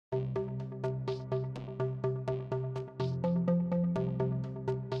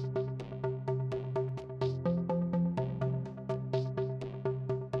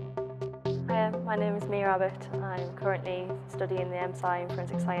My name is Mia Abbott. I'm currently studying the MSci in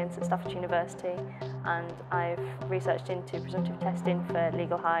Forensic Science at Staffordshire University, and I've researched into presumptive testing for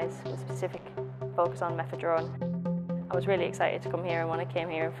legal highs with specific focus on mephedrone. I was really excited to come here, and when I came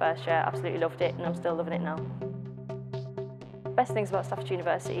here in first year, absolutely loved it, and I'm still loving it now. The best things about Staffordshire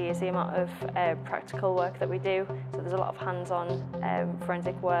University is the amount of practical work that we do. So there's a lot of hands-on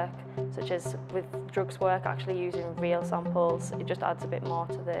forensic work, such as with drugs work, actually using real samples. It just adds a bit more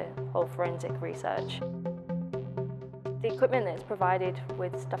to the whole forensic research. The equipment that's provided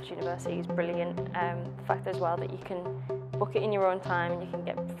with Staffordshire University is brilliant. The fact as well that you can book it in your own time and you can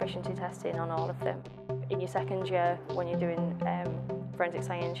get proficiency testing on all of them. In your second year, when you're doing forensic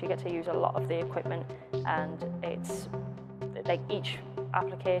science, you get to use a lot of the equipment, and it's like each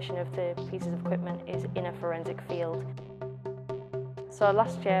application of the pieces of equipment is in a forensic field. So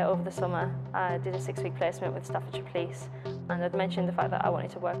last year, over the summer, I did a 6-week placement with Staffordshire Police, and I'd mentioned the fact that I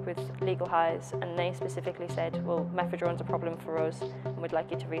wanted to work with legal highs, and they specifically said, well, mephedrone's a problem for us, and we'd like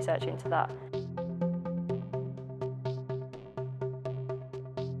you to research into that.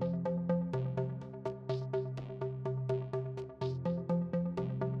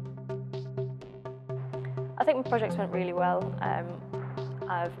 I think my projects went really well.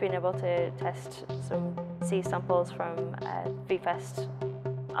 I've been able to test some C samples from VFest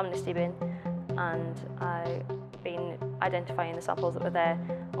amnesty bin, and I've been identifying the samples that were there.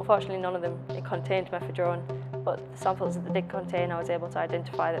 Unfortunately, none of them contained mephedrone, but the samples that they did contain, I was able to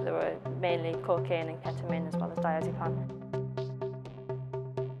identify that they were mainly cocaine and ketamine as well as diazepam.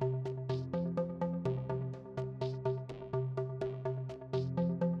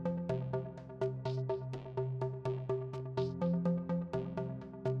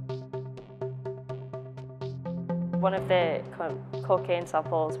 One of the cocaine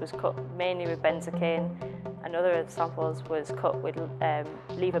samples was cut mainly with benzocaine. Another of the samples was cut with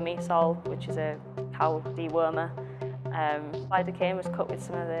levamisole, which is a cow dewormer. Lidocaine was cut with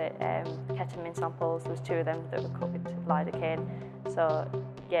some of the ketamine samples. There was 2 of them that were cut with lidocaine. So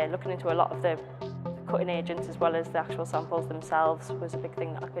yeah, looking into a lot of the cutting agents as well as the actual samples themselves was a big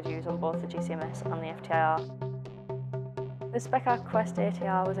thing that I could use on both the GCMS and the FTIR. The Quest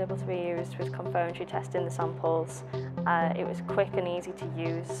ATR was able to be used with confirmatory testing the samples. It was quick and easy to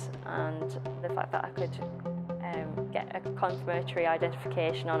use, and the fact that I could get a confirmatory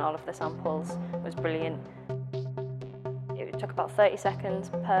identification on all of the samples was brilliant. It took about 30 seconds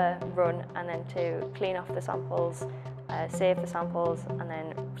per run, and then to clean off the samples, save the samples, and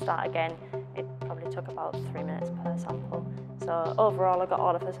then start again, it probably took about 3 minutes per sample. So overall I got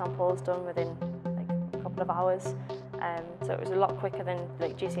all of the samples done within like a couple of hours. So it was a lot quicker than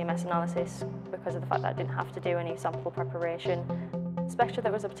like GCMS analysis because of the fact that I didn't have to do any sample preparation. The spectra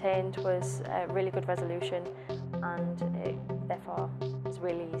that was obtained was really good resolution, and it therefore was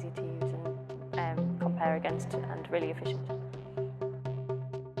really easy to use and compare against, and really efficient.